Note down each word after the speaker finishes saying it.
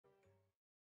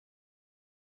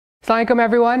Assalamu alaikum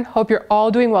everyone, hope you're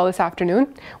all doing well this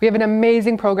afternoon. We have an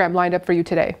amazing program lined up for you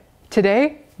today.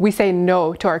 Today, we say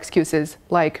no to our excuses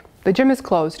like, the gym is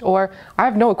closed or I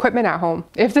have no equipment at home.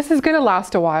 If this is gonna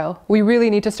last a while, we really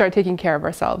need to start taking care of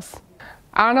ourselves.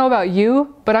 I don't know about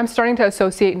you, but I'm starting to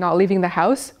associate not leaving the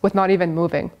house with not even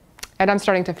moving. And I'm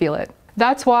starting to feel it.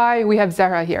 That's why we have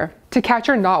Zehra here. To catch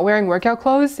her not wearing workout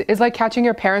clothes is like catching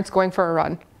your parents going for a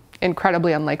run.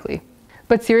 Incredibly unlikely.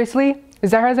 But seriously,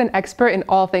 Zehra is an expert in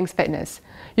all things fitness.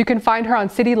 You can find her on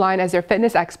City Line as your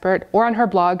fitness expert or on her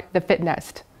blog, The Fit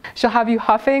Nest. She'll have you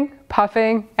huffing,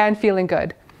 puffing, and feeling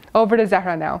good. Over to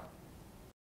Zehra now.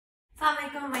 Assalamu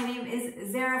alaikum, my name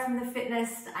is Zehra from The Fit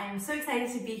Nest. I am so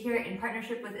excited to be here in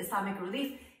partnership with Islamic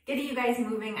Relief, getting you guys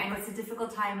moving. I know it's a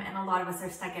difficult time and a lot of us are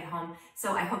stuck at home,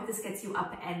 so I hope this gets you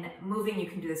up and moving. You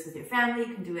can do this with your family,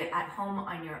 you can do it at home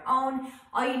on your own.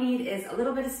 All you need is a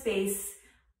little bit of space,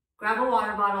 grab a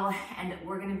water bottle, and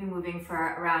we're gonna be moving for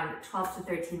around 12 to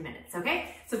 13 minutes,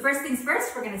 okay? So first things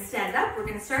first, we're gonna stand up. We're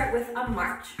gonna start with a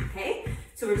march, okay?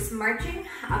 So we're just marching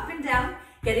up and down,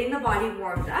 getting the body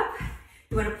warmed up.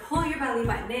 You wanna pull your belly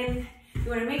button in. You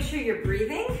wanna make sure you're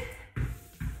breathing.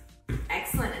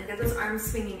 Excellent, and get those arms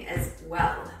swinging as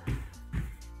well.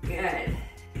 Good.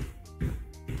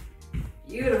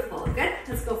 Beautiful, good.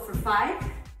 Let's go for 5,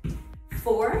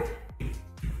 4,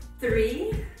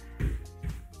 3,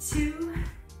 2,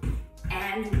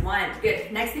 and 1.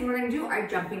 Good. Next thing we're gonna do are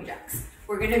jumping jacks.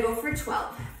 We're gonna go for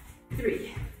 12.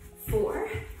 3, 4,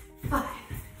 5,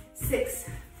 6,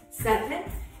 7,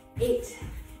 8,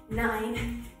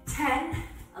 9, 10,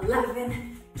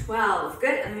 11, 12.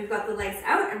 Good. And we've got the legs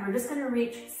out and we're just gonna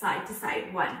reach side to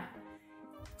side. 1,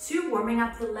 2, warming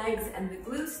up the legs and the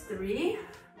glutes. 3,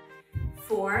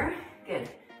 4, good.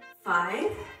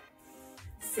 5,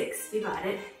 6, you got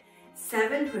it.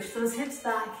 7, push those hips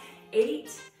back.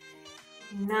 8,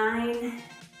 9,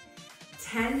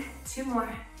 10, 2 more.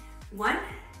 1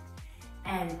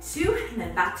 and 2, and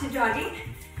then back to jogging.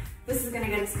 This is gonna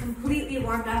get us completely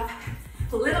warmed up.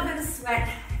 A little bit of sweat,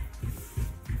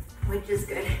 which is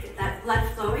good. Get that blood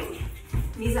flowing.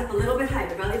 Knees up a little bit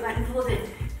higher, belly button pulled in.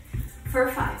 For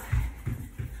 5,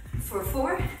 for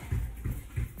 4,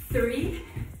 3,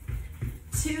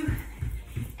 2,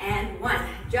 and 1.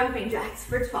 Jumping jacks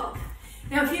for 12.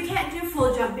 Now, if you can't do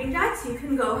full jumping jacks, you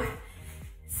can go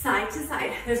side to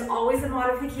side. There's always a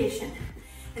modification.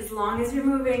 As long as you're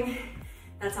moving,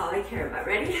 that's all I care about.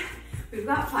 Ready? We've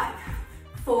got 5,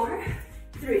 4,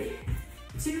 3,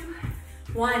 2,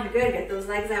 1. Good. Get those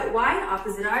legs out wide.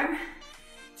 Opposite arm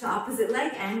to opposite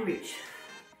leg and reach.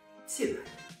 2,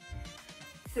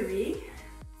 3,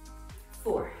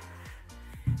 4,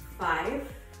 5.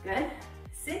 Good.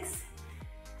 6,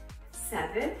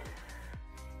 7,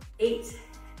 8,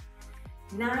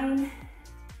 9,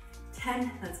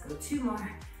 10. Let's go 2 more.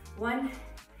 1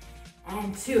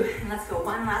 and 2. And let's go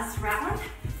one last round.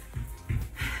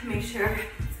 Make sure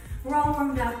we're all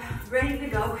warmed up, ready to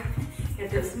go.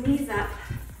 Get those knees up.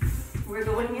 We're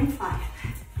going in 5,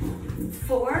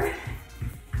 4,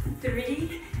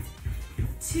 3,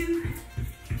 2,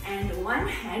 and 1.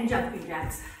 And jumping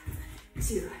jacks.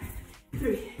 2,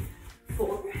 3,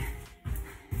 4,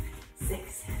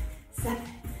 6, 7,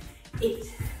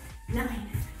 8, 9,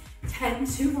 10.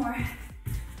 2 more.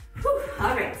 Whew.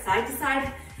 All right, side to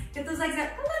side. Get those legs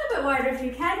out a little bit wider if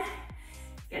you can.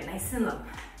 Get nice and low.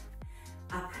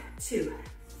 Up. 2,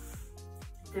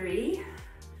 3,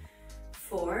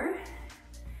 4,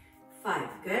 5.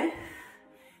 Good.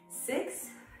 6,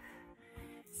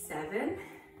 7,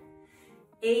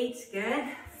 8. Good.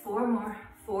 4 more.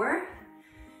 4,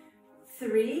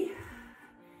 3,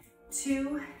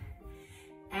 2,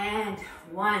 and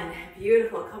 1.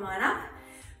 Beautiful. Come on up.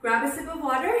 Grab a sip of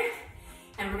water,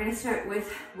 and we're gonna start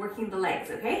with working the legs,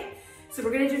 okay? So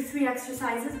we're gonna do 3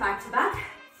 exercises back to back,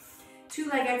 2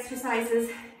 leg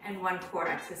exercises, and 1 core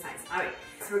exercise. All right,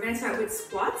 so we're gonna start with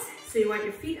squats. So you want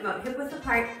your feet about hip width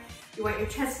apart. You want your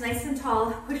chest nice and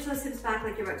tall. Push those hips back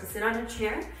like you're about to sit on a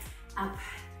chair. Up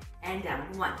and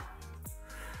down. 1,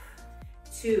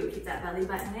 2, keep that belly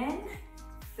button in.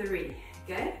 3,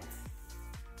 good.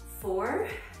 4,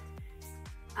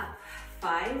 up.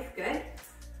 5, good.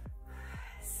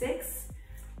 6,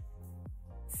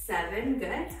 7,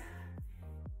 good.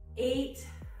 8,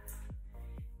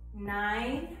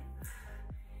 9,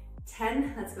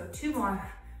 10. Let's go 2 more.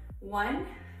 1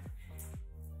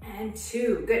 and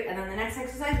 2. Good. And then the next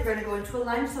exercise, we're going to go into a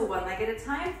lunge, so 1 leg at a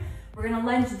time. We're going to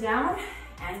lunge down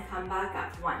and come back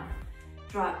up. 1.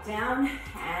 Drop down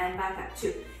and back up.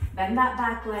 2. Bend that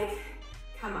back leg.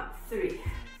 Come up. 3.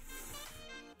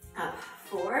 Up.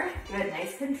 4. Good.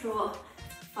 Nice control.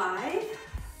 5.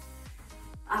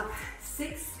 Up.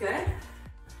 6. good.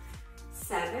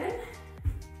 7,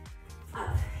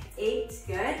 up, 8,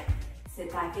 good.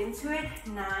 Sit back into it,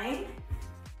 9,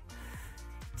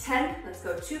 10, let's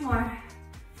go 2 more.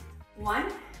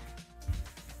 1,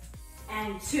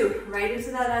 and 2, right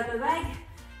into that other leg,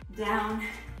 down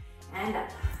and up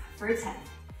for 10.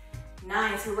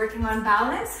 9, so working on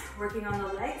balance, working on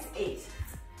the legs, 8,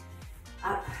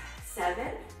 up, 7,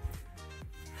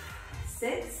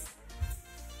 6,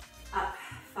 up,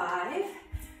 5,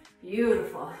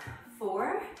 beautiful,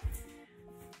 4,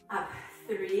 up,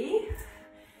 3,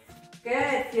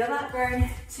 good, feel that burn,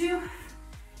 2,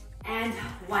 and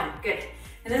 1, good.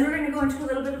 And then we're gonna go into a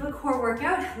little bit of a core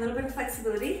workout, a little bit of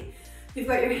flexibility. You've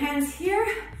got your hands here.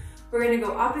 We're gonna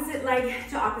go opposite leg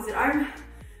to opposite arm,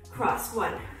 cross,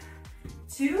 1,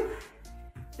 2,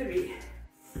 3,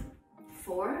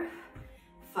 4,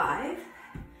 5,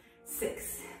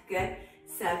 6, good,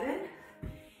 7,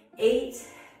 8,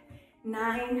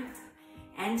 9,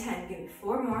 and 10. Give me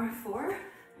 4 more, 4,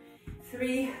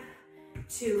 3,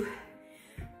 2,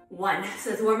 1.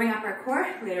 So it's warming up our core.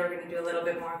 Later we're gonna do a little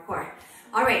bit more core.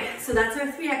 All right, so that's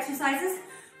our 3 exercises.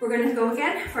 We're gonna go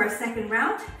again for our second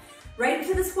round, right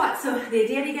into the squat. So the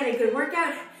idea to get a good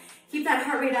workout, keep that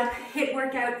heart rate up. HIIT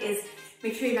workout is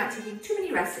make sure you're not taking too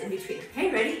many rests in between.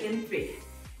 Okay, ready? In 3,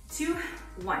 2,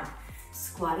 1.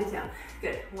 Squat it down.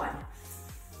 Good, 1.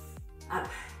 Up,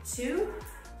 2,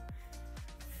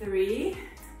 3,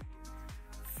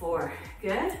 4.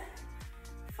 Good.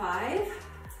 5,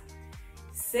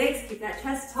 6, keep that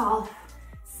chest tall.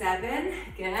 7,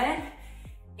 good.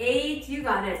 8, you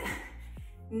got it.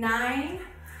 9,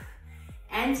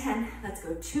 and 10. Let's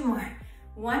go 2 more.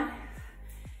 1,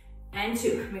 and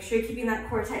 2. Make sure you're keeping that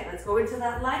core tight. Let's go into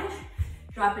that lunge.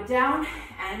 Drop it down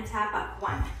and tap up.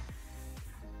 1,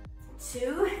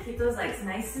 2, keep those legs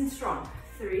nice and strong.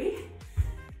 3,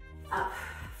 up,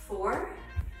 4,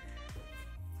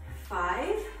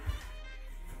 5,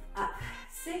 up,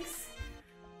 6,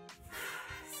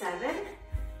 7,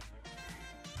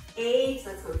 8,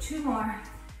 let's go 2 more,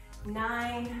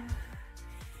 9,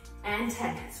 and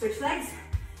 10. Switch legs,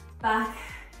 back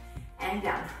and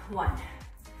down. 1,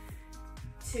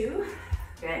 2,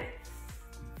 good.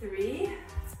 3,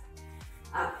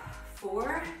 up,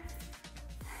 4,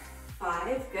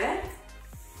 5, good.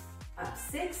 Up,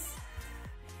 6,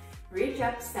 reach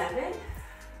up, 7,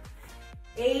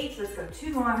 8, let's go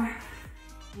 2 more,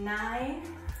 9,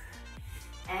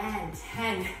 and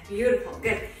 10. Beautiful,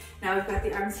 good. Now we've got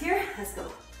the arms here. Let's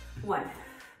go. 1,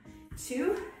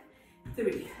 2,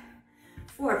 3,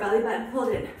 4. Belly button pulled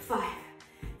in. 5,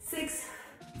 6,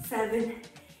 7,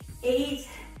 8,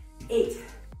 8,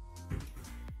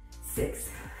 6,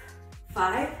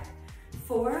 5,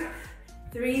 4,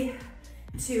 3,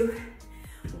 2,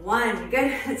 1.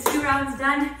 Good. That's 2 rounds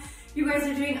done. You guys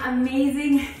are doing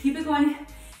amazing. Keep it going.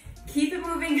 Keep it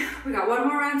moving. We got 1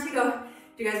 more round to go.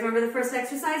 Do you guys remember the first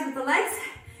exercise with the legs?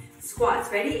 Squats.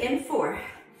 Ready? In 4,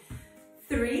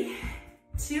 3,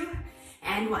 2,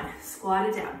 and 1. Squat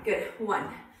it down. Good.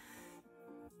 1,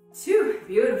 2.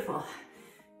 Beautiful.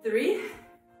 3,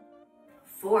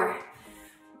 4.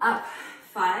 Up.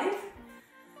 5,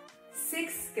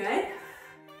 6. Good.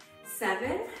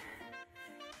 7,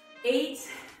 8.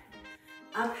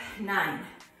 Up. 9,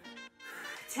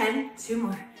 10. 2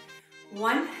 more.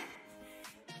 1,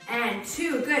 and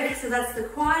 2. Good. So that's the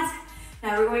quads.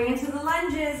 Now we're going into the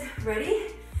lunges. Ready?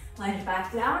 Lunge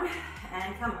back down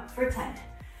and come up for 10.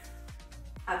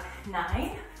 Up,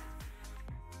 9,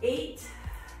 8,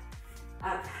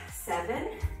 up, 7,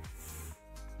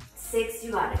 6,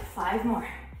 you got it. 5 more.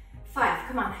 5,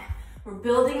 come on. We're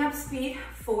building up speed.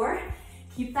 4,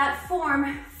 keep that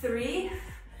form. 3,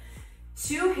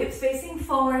 2, hips facing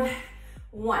forward.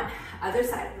 1, other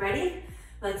side. Ready?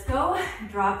 Let's go.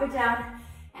 Drop it down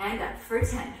and up for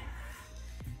 10.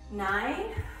 9,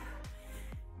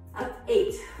 up,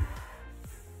 8,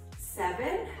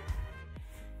 7,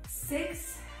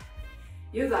 6,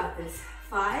 you got this.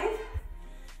 5,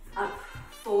 up,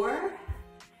 4,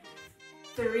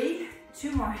 3,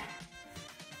 2 more,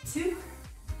 2,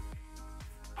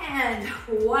 and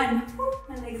 1. Woo,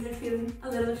 my legs are feeling a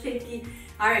little shaky.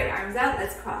 All right, arms out,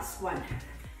 let's cross. 1,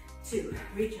 2,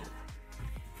 reach up.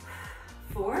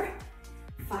 4,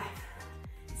 5,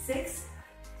 6,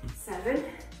 7,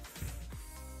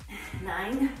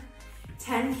 9,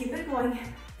 10, keep it going.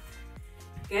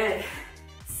 Good.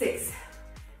 6,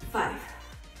 5,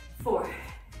 4,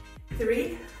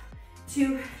 3,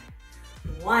 2,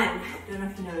 1. Don't know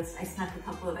if you noticed, I snuck a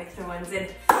couple of extra ones in.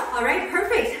 All right,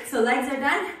 perfect. So legs are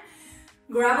done.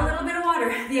 Grab a little bit of water.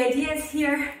 The idea is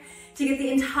here to get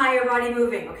the entire body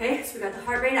moving, okay? So we got the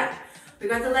heart rate up. We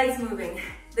got the legs moving,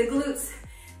 the glutes,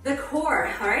 the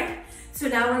core, all right? So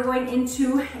now we're going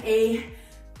into a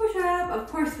push-up. Of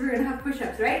course, we're gonna have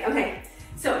push-ups, right? Okay,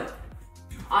 so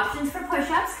options for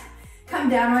push-ups. Come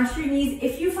down onto your knees.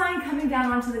 If you find coming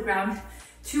down onto the ground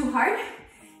too hard,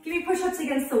 give me push-ups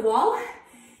against the wall.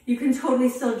 You can totally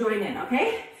still join in,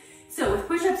 okay? So with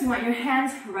push-ups, you want your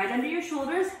hands right under your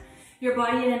shoulders, your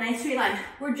body in a nice straight line.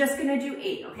 We're just gonna do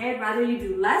 8, okay? I'd rather you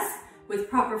do less with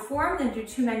proper form than do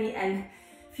too many and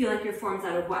feel like your form's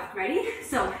out of whack. Ready?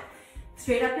 So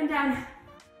straight up and down.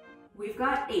 We've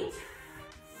got 8,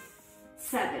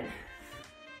 7,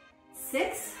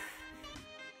 6,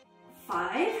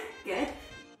 5, good,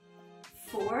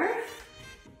 4,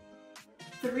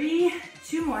 3,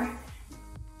 2 more,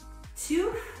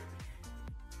 2,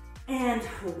 and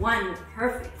 1,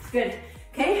 perfect, good.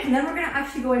 Okay, and then we're gonna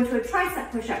actually go into a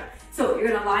tricep push-up. So you're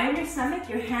gonna lie on your stomach,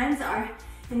 your hands are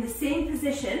in the same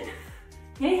position.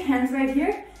 Okay, hands right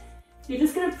here. You're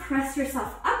just gonna press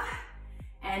yourself up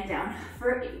and down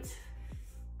for 8,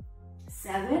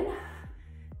 7,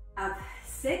 up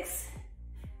 6,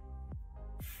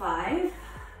 5,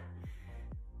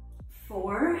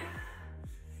 4,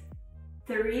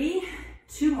 3,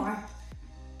 2 more,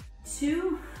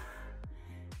 2,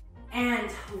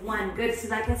 and 1. Good, so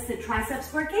that gets the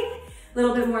triceps working. A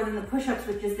little bit more than the push-ups,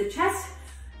 which is the chest.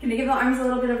 Gonna give the arms a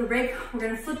little bit of a break. We're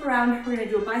gonna flip around. We're gonna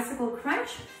do a bicycle crunch.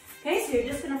 Okay, so you're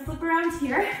just gonna flip around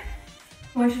here.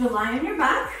 I want you to lie on your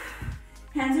back.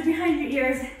 Hands are behind your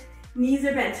ears. Knees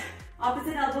are bent.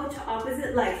 Opposite elbow to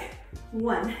opposite leg.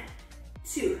 1,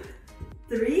 2,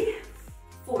 3,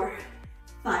 4,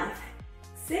 5,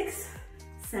 6,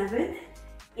 7,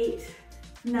 8,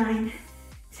 9,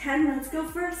 10. Let's go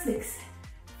for 6,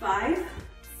 5,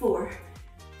 4,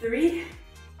 3,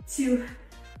 2,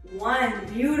 1.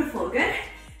 Beautiful, good.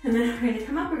 And then we're gonna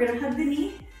come up, we're gonna hug the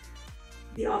knee,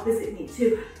 the opposite knee.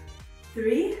 2,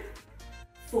 3,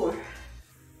 4,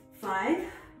 5,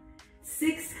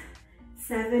 6,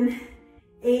 7,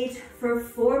 8 for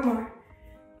 4 more.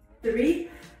 3,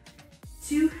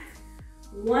 2,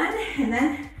 1. And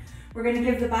then we're gonna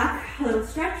give the back a little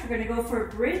stretch. We're gonna go for a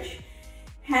bridge.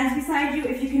 Hands beside you.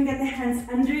 If you can get the hands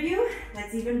under you,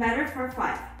 that's even better for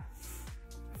 5.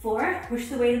 4, push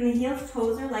the weight in the heels,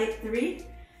 toes are light. 3,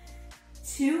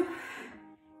 2,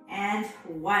 and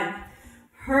 1.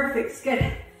 Perfect,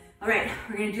 good. All right,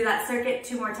 we're gonna do that circuit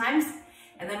 2 more times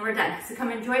and then we're done. So come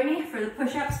and join me for the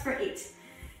push-ups for 8.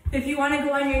 If you wanna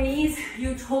go on your knees,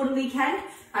 you totally can.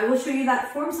 I will show you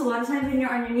that form. So a lot of times when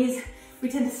you're on your knees, we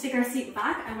tend to stick our seat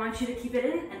back. I want you to keep it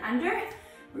in and under.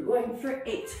 We're going for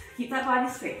 8. Keep that body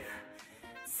straight.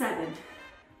 7,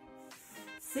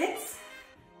 6,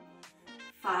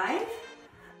 5,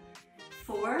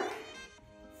 4,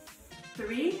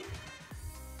 3,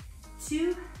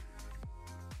 2,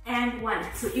 and 1.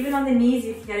 So even on the knees,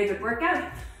 you can get a good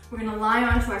workout. We're gonna lie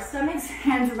onto our stomachs,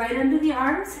 hands right under the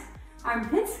arms,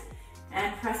 armpits,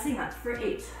 and pressing up for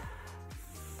 8,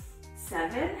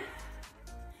 7,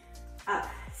 up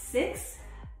 6,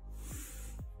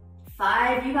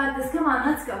 5, you got this, come on,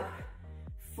 let's go.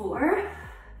 4,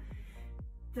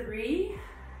 3,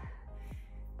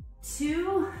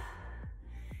 2,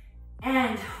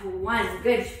 and 1.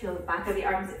 Good, feel the back of the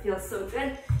arms, it feels so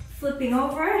good. Flipping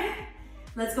over,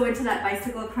 let's go into that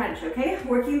bicycle crunch, okay?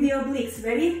 Working the obliques,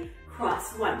 ready?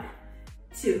 Cross, 1,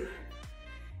 2,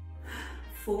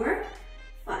 4,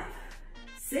 5,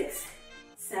 6,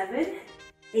 7,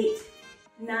 8,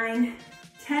 9,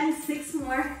 10, 6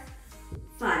 more,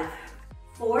 5,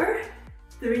 4,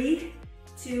 3,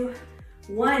 2,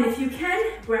 1. If you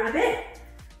can, grab it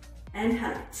and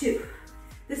hug. 2.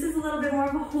 This is a little bit more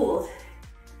of a hold.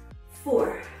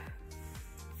 4,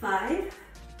 5,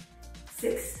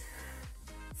 6,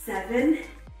 7,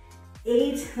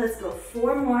 8. Let's go.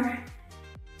 4 more.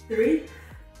 3,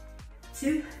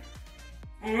 2,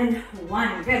 and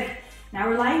 1. Good. Now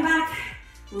we're lying back,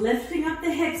 lifting up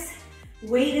the hips.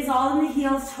 Weight is all in the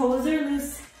heels, toes are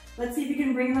loose. Let's see if you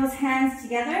can bring those hands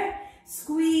together.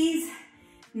 Squeeze.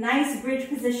 Nice bridge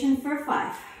position for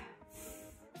 5,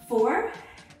 4,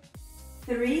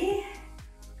 3,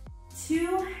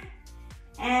 2,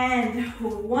 and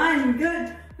 1.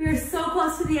 Good. We are so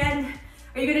close to the end.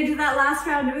 Are you gonna do that last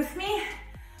round with me?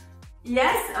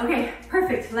 Yes? Okay,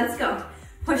 perfect. Let's go.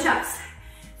 Push-ups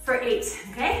for 8,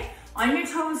 okay? On your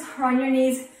toes or on your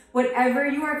knees, whatever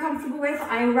you are comfortable with.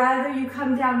 I'd rather you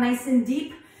come down nice and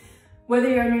deep. Whether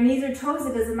you're on your knees or toes,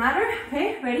 it doesn't matter.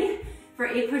 Okay, ready? For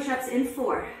 8 push-ups in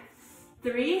 4,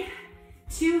 3,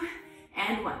 2,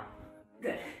 and 1.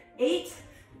 Good. 8,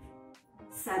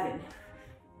 7,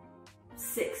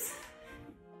 6,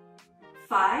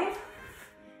 5,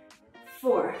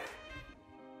 4,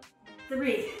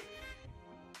 3,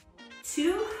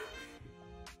 2,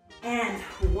 and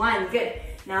 1. Good.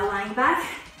 Now lying back,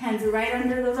 hands right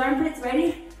under those armpits.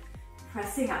 Ready?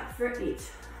 Pressing up for 8,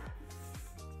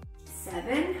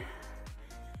 7,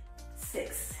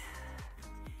 6,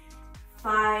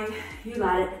 5. You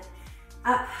got it.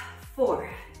 Up. 4.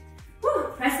 Woo.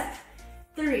 Press up.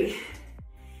 3,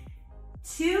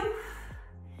 2,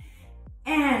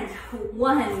 and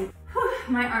 1. Whew.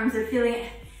 My arms are feeling it.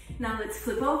 Now let's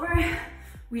flip over.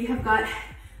 We have got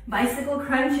bicycle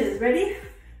crunches. Ready?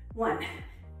 1,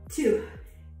 2,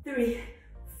 3,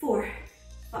 4,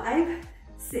 5,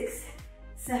 6,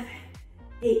 7,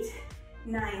 8,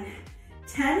 9,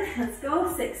 10. Let's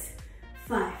go. 6,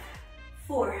 5,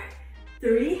 4,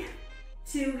 3,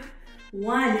 2,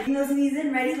 1. Bring those knees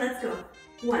in. Ready? Let's go.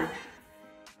 1,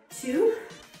 2,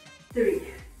 3,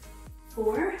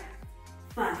 4,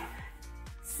 5,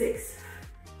 6,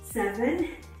 7,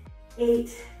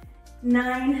 8,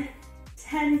 9,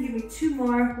 10. Give me 2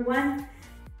 more. 1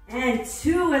 and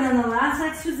 2. And then the last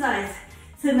exercise.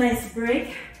 It's a nice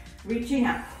break. Reaching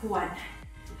up. 1.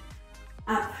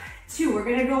 Up. 2. We're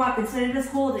gonna go up instead of just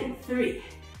holding. 3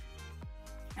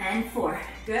 and 4.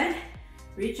 Good.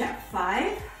 Reach up.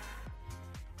 5,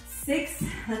 6.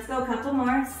 Let's go a couple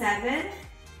more. 7,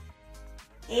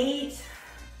 8.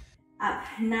 Up.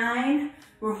 9.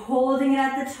 We're holding it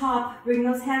at the top. Bring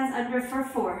those hands under for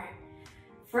 4,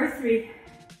 for 3,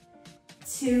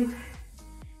 2,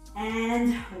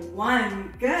 and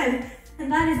 1. Good.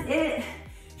 And that is it.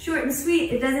 Short and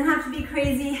sweet. It doesn't have to be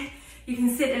crazy. You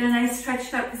can sit in a nice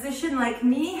stretched out position like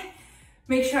me.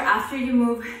 Make sure after you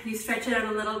move, you stretch it out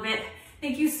a little bit.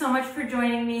 Thank you so much for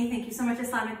joining me. Thank you so much,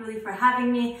 Islamic Relief, for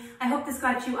having me. I hope this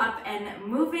got you up and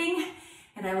moving.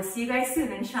 And I will see you guys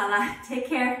soon, inshallah. Take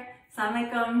care.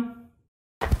 Assalamu alaikum.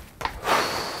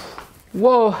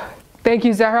 Whoa, thank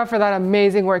you, Zehra, for that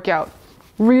amazing workout.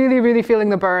 Really, really feeling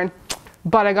the burn,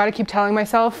 but I gotta keep telling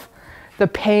myself the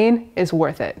pain is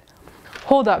worth it.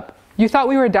 Hold up, you thought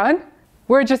we were done?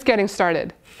 We're just getting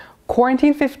started.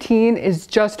 Quarantine 15 is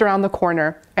just around the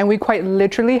corner, and we quite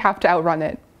literally have to outrun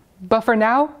it. But for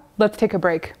now, let's take a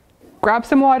break. Grab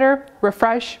some water,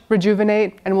 refresh,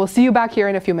 rejuvenate, and we'll see you back here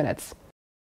in a few minutes.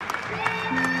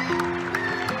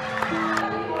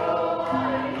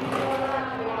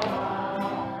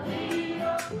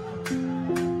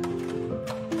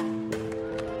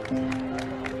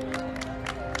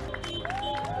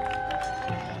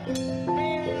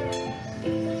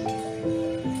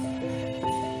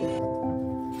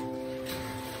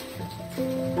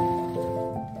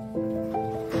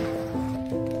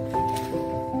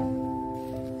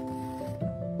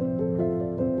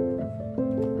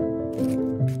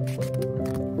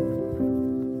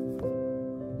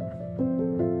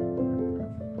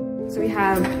 So we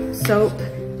have soap,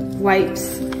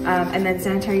 wipes, and then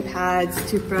sanitary pads,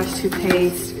 toothbrush,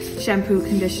 toothpaste, shampoo,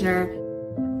 conditioner.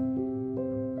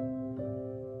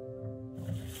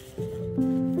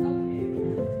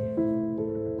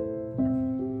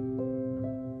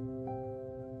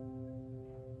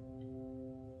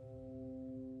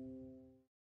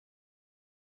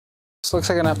 This looks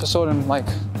like an episode in like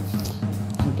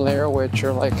Blair Witch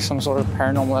or like some sort of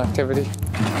paranormal activity.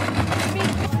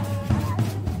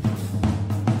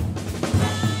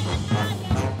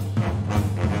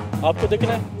 आपको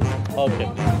दिखना है? Okay.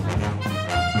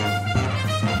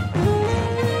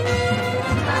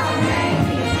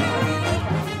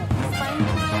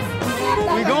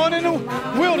 We going in the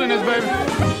wilderness, baby.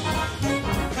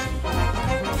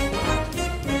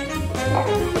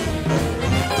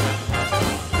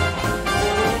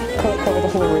 Cover the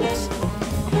whole roots.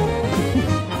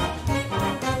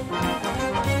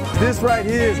 This right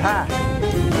here is high.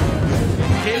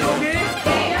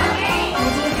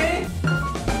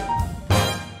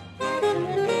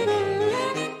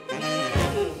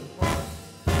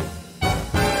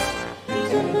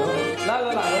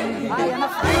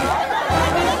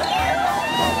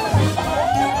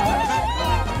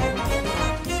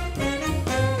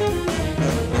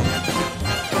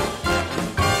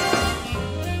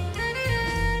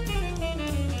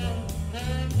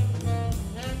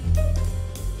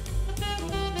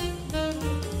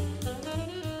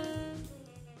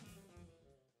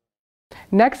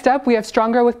 Next up, we have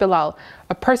Stronger with Belal,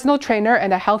 a personal trainer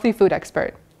and a healthy food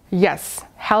expert. Yes,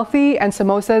 healthy and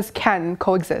samosas can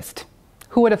coexist.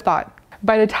 Who would have thought?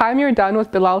 By the time you're done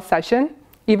with Belal's session,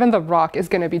 even The Rock is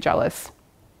gonna be jealous.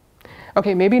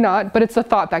 Okay, maybe not, but it's the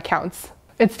thought that counts.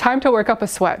 It's time to work up a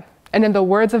sweat. And in the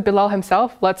words of Belal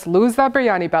himself, let's lose that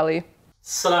biryani belly.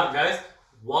 Salam guys,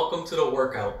 welcome to the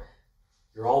workout.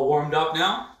 You're all warmed up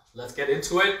now. Let's get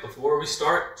into it. Before we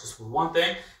start, just one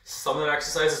thing. Some of the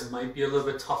exercises might be a little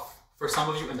bit tough for some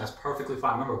of you, and that's perfectly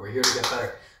fine. Remember, we're here to get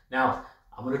better. Now,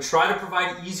 I'm gonna try to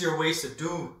provide easier ways to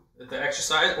do the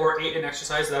exercise, or an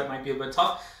exercise that might be a bit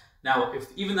tough. Now, if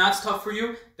even that's tough for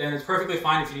you, then it's perfectly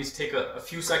fine if you need to take a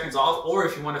few seconds off, or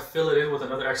if you want to fill it in with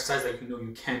another exercise that you know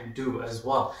you can do as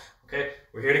well. Okay,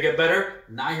 we're here to get better,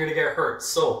 not here to get hurt.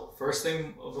 So first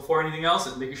thing before anything else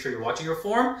is making sure you're watching your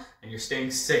form and you're staying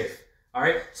safe. All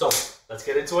right, so let's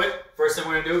get into it. First thing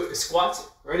we're gonna do is squats.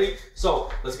 Ready? So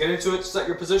let's get into it. Set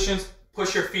your positions.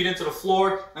 Push your feet into the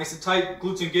floor, nice and tight.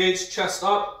 Glutes engaged, chest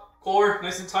up, core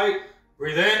nice and tight.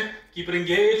 Breathe in, keep it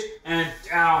engaged, and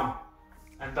down,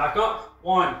 and back up.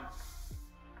 1,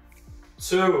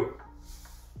 2,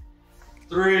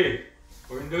 3.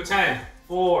 We're gonna do 10.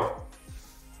 4,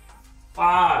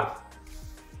 5,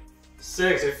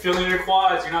 6. You're feeling your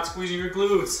quads. You're not squeezing your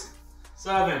glutes.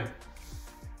 7,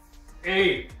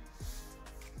 8,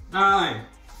 9,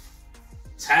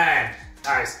 10.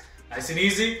 Nice. Nice and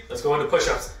easy. Let's go into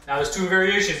push-ups. Now there's 2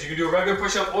 variations. You can do a regular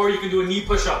push-up or you can do a knee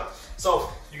push-up. So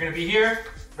you're gonna be here,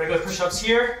 regular push-ups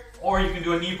here, or you can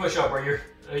do a knee push-up where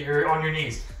you're on your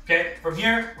knees. Okay, from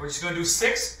here, we're just gonna do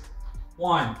 6.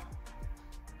 1,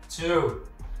 2,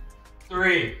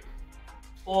 3,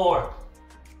 4,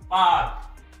 5,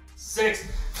 6.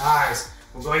 Nice.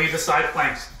 We're going into side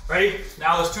planks. Ready?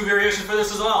 Now there's 2 variations for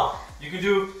this as well. You can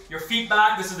do your feet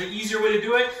back. This is the easier way to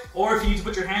do it. Or if you need to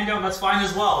put your hand down, that's fine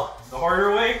as well. The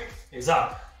harder way is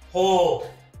up. Hold.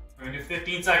 We're gonna do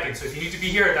 15 seconds. So if you need to be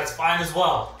here, that's fine as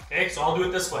well. Okay, so I'll do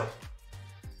it this way.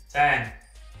 10,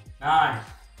 9,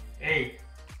 8,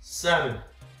 7,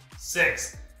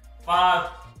 6, 5,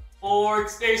 4,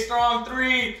 stay strong.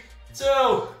 3,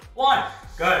 2, 1.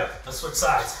 Good. Let's switch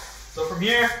sides. So from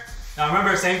here, now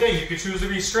remember, same thing. You can choose to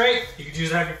be straight. You can choose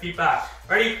to have your feet back.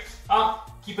 Ready? Up.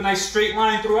 Keep a nice straight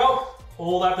line throughout.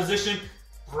 Hold that position.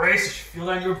 Brace. You should feel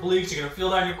that in your obliques. You're gonna feel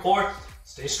that in your core.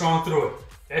 Stay strong through it.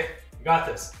 Okay? You got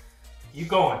this. Keep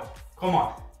going. Come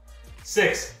on.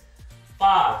 6,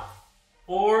 5,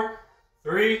 4,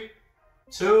 3,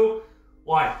 2,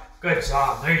 1. Good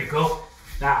job. There you go.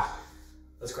 Now,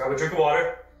 let's grab a drink of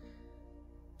water.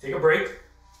 Take a break.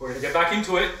 We're gonna get back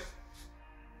into it.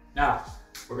 Now,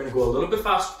 we're gonna go a little bit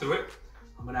faster through it.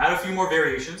 I'm gonna add a few more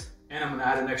variations, and I'm gonna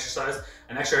add an extra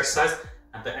exercise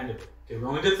at the end of it. Okay, we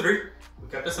only did 3. We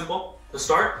kept it simple to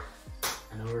start,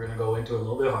 and then we're gonna go into it a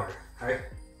little bit harder. All right,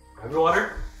 grab your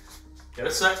water, get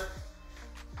it set.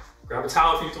 Grab a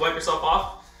towel if you need to wipe yourself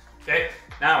off. Okay,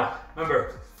 now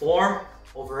remember, form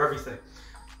over everything.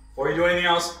 Before you do anything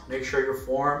else, make sure your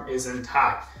form is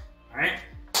intact. All right,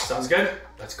 sounds good?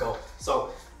 Let's go.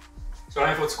 So,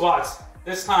 starting with squats.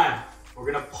 This time,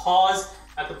 we're gonna pause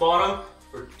at the bottom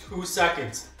for 2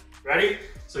 seconds. Ready?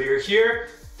 So you're here,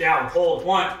 down, hold.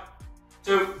 1,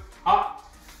 2,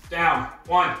 up, down.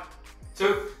 1,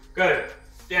 2, good.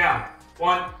 Down.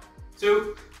 1,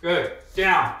 2, good.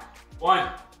 Down. 1,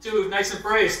 2, nice and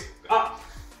braced. Up,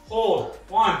 hold.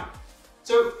 1,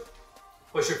 2.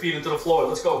 Push your feet into the floor.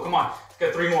 Let's go. Come on. Let's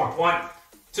get 3 more. 1,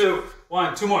 2,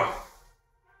 1, 2 more.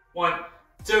 1,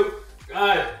 2,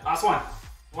 good. Last one.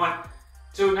 1,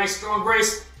 2, nice strong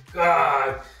brace.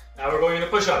 Good. Now we're going into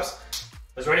push-ups.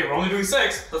 Let's ready. We're only doing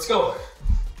 6. Let's go.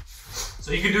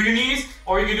 So you can do your knees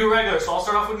or you can do regular. So I'll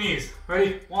start off with knees.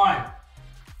 Ready? 1,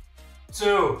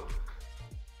 2,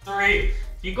 3.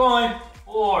 Keep going.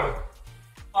 4,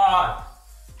 5,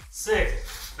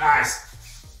 6.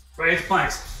 Nice. Ready to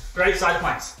planks. Ready, side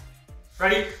planks.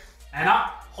 Ready? And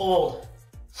up. Hold.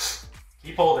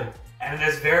 Keep holding. And it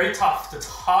is very tough to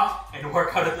talk and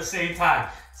work out at the same time.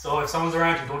 So if someone's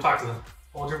around you, don't talk to them.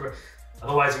 Hold your breath.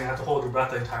 Otherwise, you're gonna have to hold your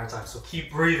breath the entire time. So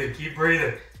keep breathing, keep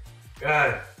breathing.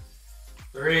 Good.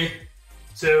 3,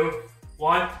 2,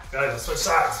 1. Good, let's switch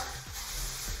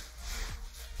sides.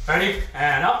 Ready?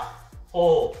 And up,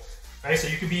 hold. Right, so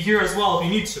you can be here as well if you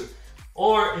need to.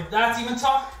 Or if that's even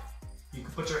tough, you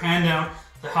can put your hand down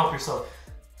to help yourself.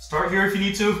 Start here if you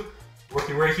need to, work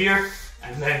your way here,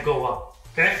 and then go up,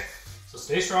 okay? So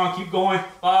stay strong, keep going.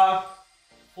 5,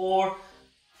 4,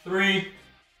 3,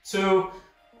 2,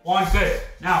 1, good.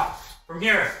 Now, from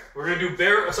here, we're gonna do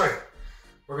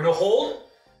we're gonna hold,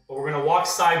 but we're gonna walk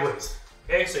sideways.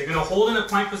 Okay, so you're gonna hold in a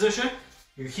plank position.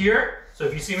 You're here, so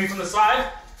if you see me from the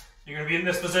side, you're gonna be in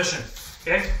this position,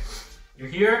 okay? You're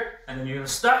here, and then you're gonna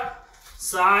step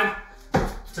side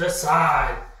to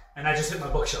side. And I just hit my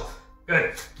bookshelf.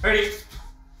 Good, ready,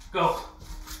 go.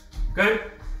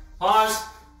 Good, pause,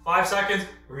 5 seconds.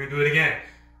 We're gonna do it again.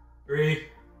 3,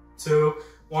 2,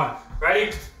 1.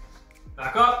 Ready?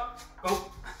 Back up,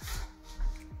 go.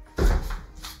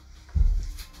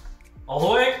 All the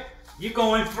way, keep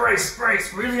going, brace,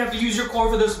 brace. Really have to use your core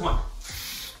for this one.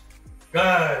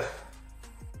 Good.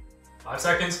 5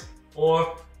 seconds.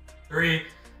 4, 3,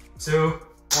 2,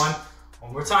 1.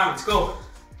 One more time, let's go.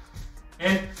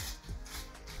 In.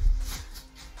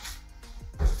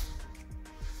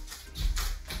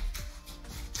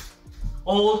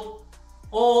 Hold,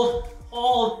 hold,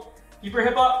 hold. Keep your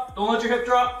hip up, don't let your hip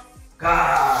drop.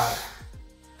 God.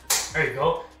 There you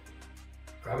go.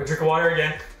 Grab a drink of water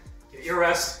again. Get your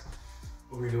rest.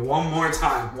 We're gonna do one more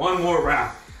time, one more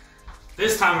round.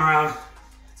 This time around,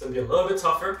 it's gonna be a little bit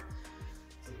tougher.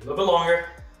 It's gonna be a little bit longer.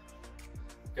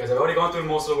 You guys have already gone through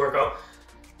most of the workout.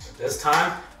 But this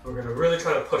time, we're gonna really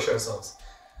try to push ourselves.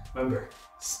 Remember,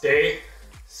 stay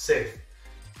safe.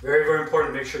 Very, very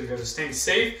important to make sure you guys are staying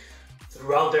safe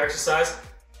throughout the exercise,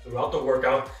 throughout the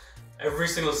workout. Every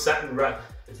single set and rep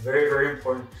is very, very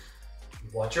important. You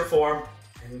watch your form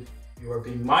and you are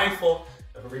being mindful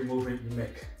of every movement you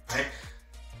make, right?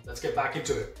 Let's get back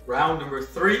into it. Round number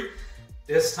 3.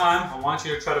 This time, I want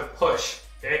you to try to push,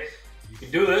 okay? You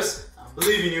can do this, I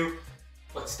believe in you,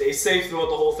 but stay safe throughout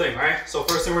the whole thing, right? So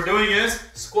first thing we're doing is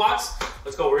squats.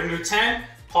 Let's go, we're gonna do 10,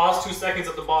 pause 2 seconds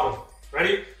at the bottom.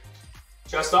 Ready?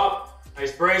 Chest up,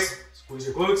 nice brace, squeeze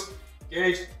your glutes,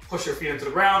 engage, push your feet into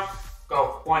the ground.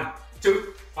 Go, 1,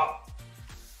 2, up.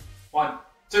 1,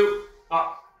 2,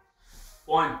 up.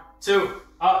 1, 2,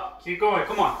 up. Keep going,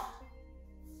 come on.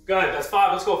 Good, that's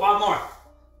 5, let's go, 5 more.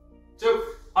 2,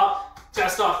 up,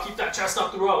 chest up, keep that chest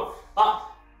up throughout.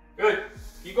 Up, good,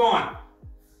 keep going.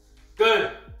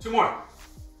 Good, 2 more.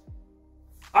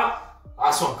 Up,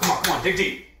 last one, come on, dig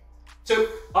deep. 2,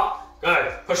 up,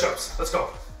 good, push-ups, let's go.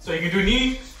 So you can do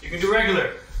knee, you can do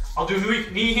regular. I'll do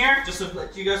knee here, just to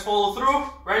let you guys follow through.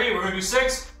 Ready, we're gonna do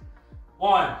 6.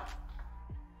 1,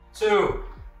 2,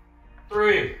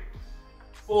 3,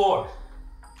 4,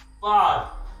 5,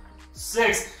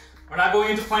 6. We're not going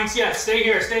into planks yet. Stay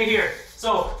here, stay here.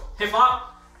 So hip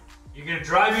up. You're gonna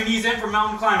drive your knees in for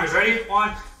mountain climbers. Ready?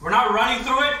 1. We're not running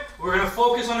through it. We're gonna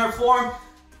focus on our form.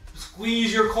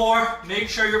 Squeeze your core. Make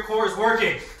sure your core is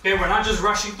working. Okay, we're not just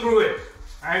rushing through it.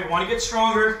 All right, we wanna get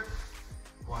stronger.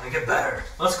 We wanna get better.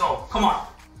 Let's go, come on.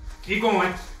 Keep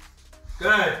going.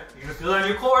 Good, you're gonna feel that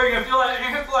in your core, you're gonna feel that in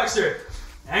your hip flexor.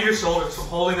 And your shoulders from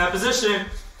holding that position.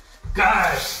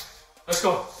 Good. Let's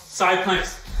go, side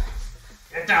planks.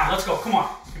 Get down, let's go, come on.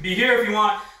 You can be here if you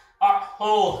want. Up,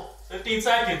 hold, 15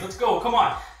 seconds, let's go, come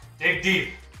on. Dig deep.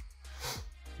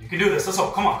 You can do this, let's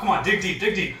go, come on, dig deep,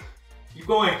 dig deep. Keep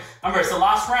going. Remember, it's the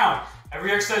last round.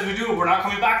 Every exercise we do, we're not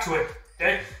coming back to it,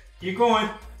 okay? Keep going.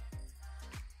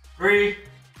 3,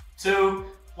 2,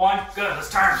 1, good, let's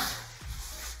turn.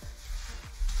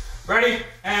 Ready,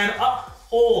 and up,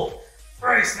 hold,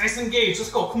 brace, nice and engaged,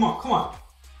 let's go, come on.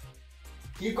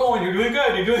 Keep going, you're doing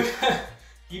good, you're doing good.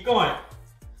 Keep going.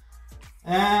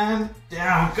 And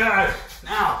down, good.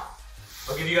 Now,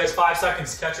 I'll give you guys 5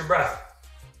 seconds to catch your breath.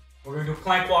 We're gonna do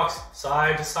plank walks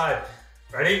side to side.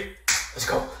 Ready? Let's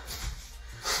go.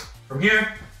 From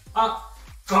here, up,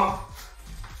 go.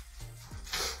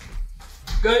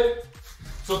 Good.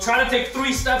 So try to take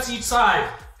 3 steps each side.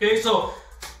 Okay, so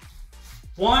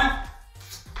 1,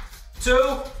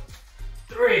 2,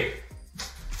 3.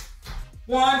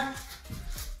 1,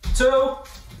 2,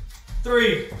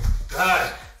 3.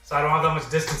 Good. So I don't have that much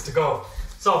distance to go.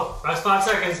 So last 5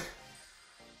 seconds.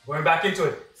 Going back into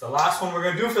it. It's the last one we're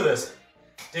gonna do for this.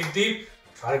 Dig deep.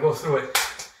 Try to go through it.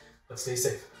 But stay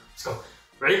safe. Let's go.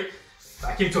 Ready?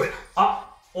 Back into it.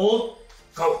 Up. Hold.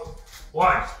 Go.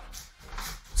 1,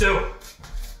 2,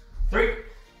 3.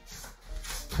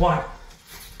 1,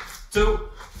 2,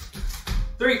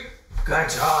 3. Good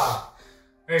job.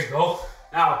 There you go.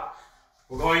 Now,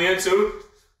 we're going into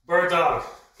bird dog.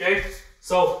 Okay?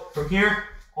 So, from here,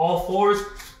 all fours,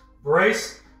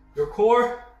 brace your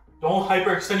core. Don't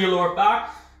hyperextend your lower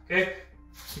back. Okay?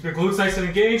 Keep your glutes nice and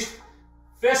engaged.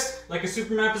 Fist, like a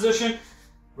Superman position.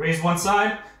 Raise one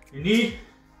side. Your knee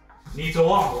to the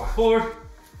wall. Go forward.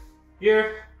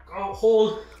 Here. Go.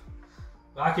 Hold.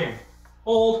 Back in.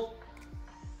 Hold.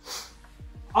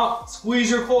 Up.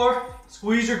 Squeeze your core.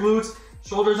 Squeeze your glutes.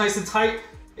 Shoulders nice and tight.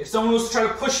 If someone was to try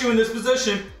to push you in this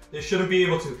position, they shouldn't be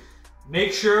able to.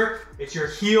 Make sure it's your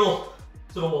heel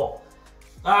to the wall.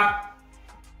 Back.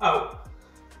 Out.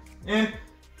 In.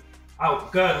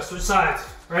 Out. Good. Let's switch sides.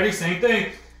 Ready? Same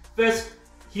thing. Fist.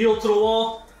 Heel to the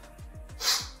wall.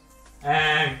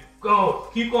 And go.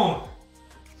 Keep going.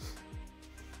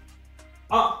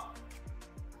 Up.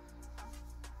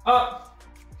 Up.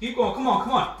 Keep going. Come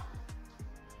on.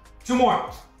 2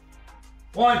 more.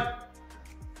 1,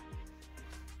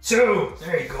 2.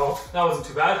 There you go. That wasn't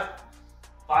too bad.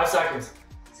 5 seconds.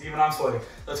 See, even I'm sweating.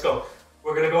 Let's go.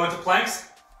 We're gonna go into planks.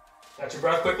 Catch your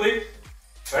breath quickly.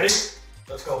 Ready?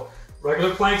 Let's go.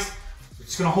 Regular planks.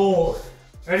 Just gonna hold.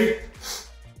 Ready?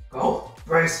 Go.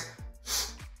 Brace.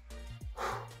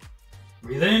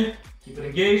 Breathe in. Keep it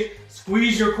engaged.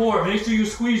 Squeeze your core. Make sure you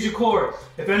squeeze your core.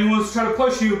 If anyone's trying to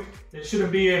push you, they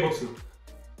shouldn't be able to.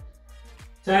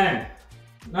 10,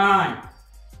 9,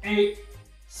 8,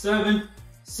 7,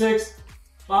 6,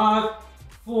 5,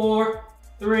 4,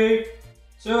 3,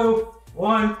 2,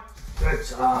 1. Good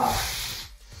job.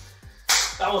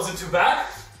 That wasn't too bad.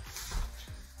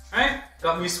 Right?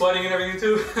 Got me sweating and everything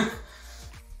too.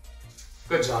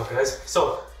 Good job, guys.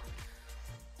 So,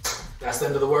 that's the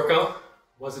end of the workout.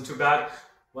 Wasn't too bad.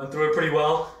 Went through it pretty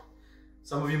well.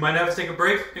 Some of you might have to take a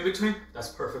break in between. That's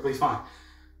perfectly fine.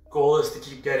 Goal is to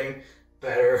keep getting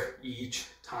better each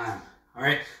time. All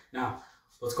right? Now,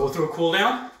 let's go through a cool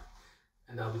down,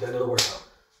 and that'll be the end of the workout.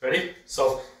 Ready?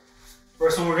 So,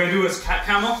 first one we're gonna do is cat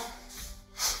camel.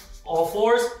 All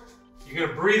fours. You're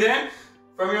gonna breathe in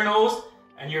from your nose,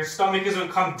 and your stomach is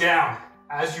gonna come down.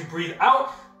 As you breathe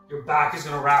out, your back is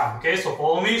gonna round. Okay, so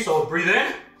follow me. So breathe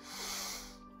in,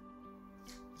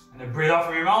 and then breathe out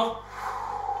from your mouth.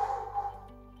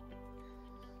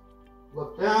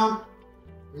 Look down,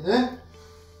 breathe in,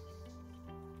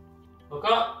 look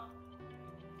up,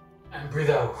 and breathe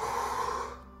out.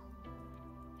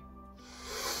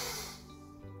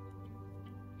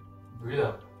 Breathe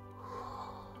out.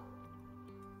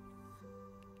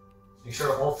 Make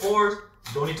sure all fours,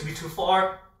 don't need to be too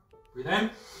far. Breathe in.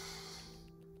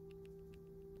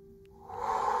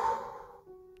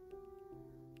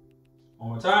 One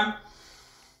more time.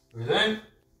 Breathe in.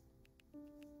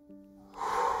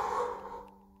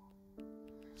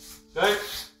 Good.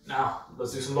 Now,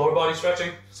 let's do some lower body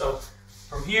stretching. So,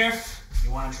 from here,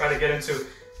 you want to try to get into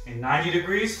a 90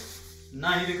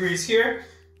 degrees here,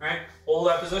 right? Hold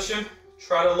that position.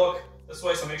 Try to look this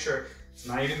way, so make sure it's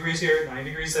 90 degrees here, 90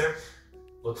 degrees there.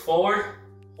 Look forward,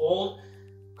 hold,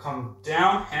 come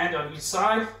down, hand on each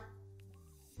side.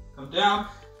 Come down,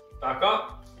 back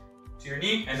up to your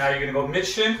knee, and now you're gonna go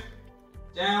mid-shin,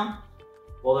 down,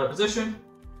 hold that position,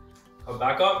 come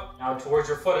back up, now towards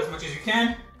your foot as much as you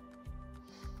can.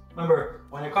 Remember,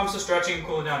 when it comes to stretching and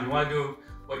cooling down, you wanna do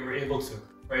what you're able to,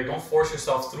 right? Don't force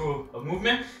yourself through a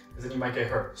movement, because then you might get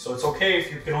hurt. So it's okay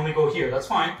if you can only go here, that's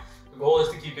fine. The goal is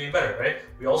to keep getting better, right?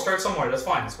 We all start somewhere, that's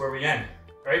fine, that's where we end,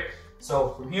 right? So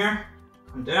from here,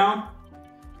 come down,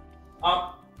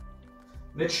 up,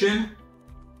 mid-shin,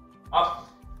 up,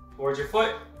 towards your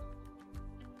foot,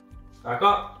 back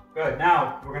up. Good,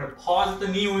 now we're gonna pause at the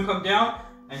knee when we come down,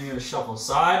 and you're gonna shuffle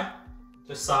side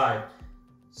to side,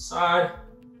 side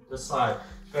to side.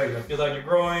 Good, you're gonna feel that in your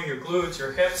groin, your glutes,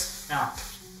 your hips. Now,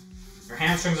 your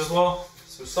hamstrings as well.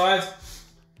 Switch sides,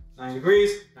 90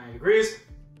 degrees, 90 degrees.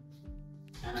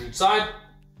 And on each side,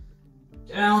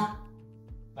 down,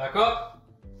 back up,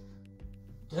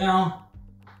 down,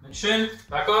 mid-shin,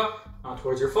 back up, now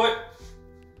towards your foot,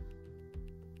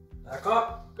 back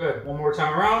up. Good, one more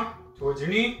time around, towards your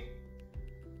knee.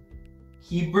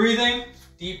 Keep breathing,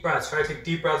 deep breaths. Try to take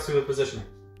deep breaths through the positioning.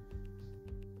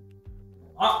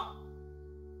 Up,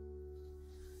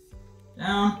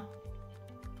 down,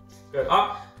 good,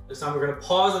 up. This time we're gonna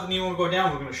pause at the knee when we go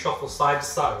down. We're gonna shuffle side to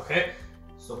side, okay?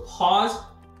 So pause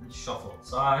and shuffle,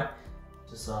 side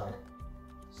to side,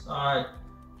 side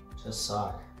to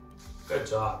side. Good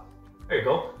job. There you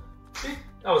go. See,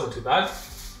 that wasn't too bad.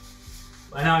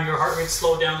 By now your heart rate's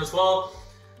slowed down as well.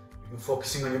 You've been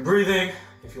focusing on your breathing.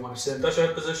 If you want to sit in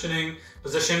Tashahat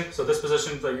position, so this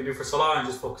position that you do for Salah and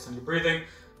just focus on your breathing,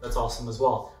 that's awesome as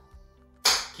well.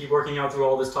 Keep working out through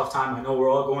all this tough time. I know we're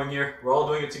all going here. We're all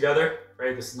doing it together,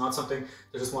 right? This is not something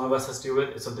that just one of us has to do it.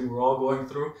 It's something we're all going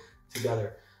through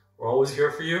together. We're always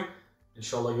here for you.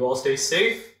 Inshallah, you all stay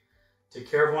safe. Take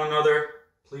care of one another.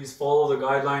 Please follow the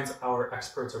guidelines our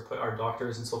experts our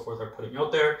doctors and so forth are putting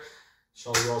out there.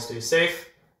 Inshallah, you all stay safe.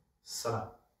 Salam.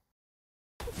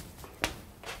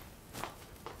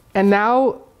 And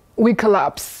now we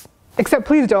collapse. Except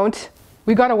please don't.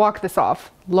 We gotta walk this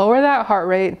off. Lower that heart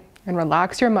rate and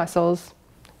relax your muscles.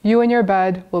 You and your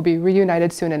bed will be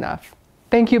reunited soon enough.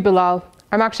 Thank you, Belal.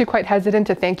 I'm actually quite hesitant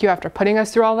to thank you after putting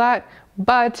us through all that,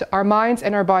 but our minds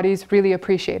and our bodies really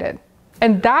appreciate it.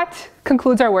 And that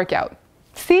concludes our workout.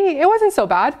 See, it wasn't so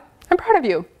bad. I'm proud of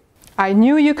you. I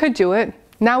knew you could do it.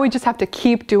 Now we just have to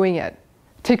keep doing it.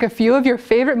 Take a few of your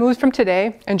favorite moves from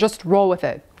today and just roll with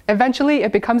it. Eventually,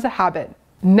 it becomes a habit.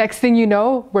 Next thing you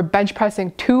know, we're bench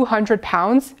pressing 200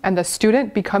 pounds and the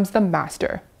student becomes the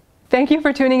master. Thank you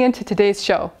for tuning in to today's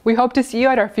show. We hope to see you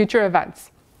at our future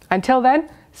events. Until then,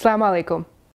 Assalamu alaikum.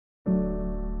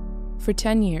 For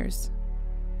 10 years,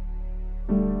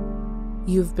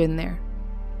 you've been there.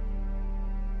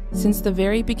 Since the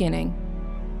very beginning,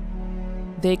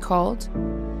 They called,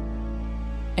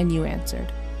 and you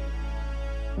answered.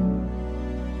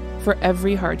 For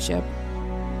every hardship,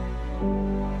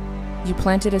 you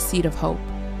planted a seed of hope.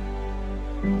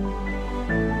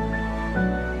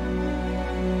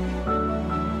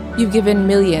 You've given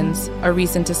millions a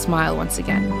reason to smile once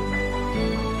again.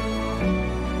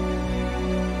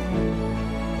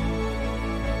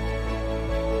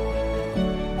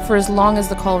 For as long as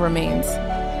the call remains,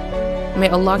 may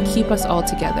Allah keep us all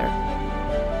together.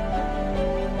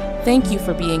 Thank you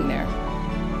for being there.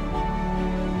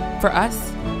 For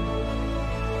us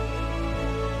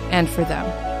and for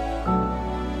them.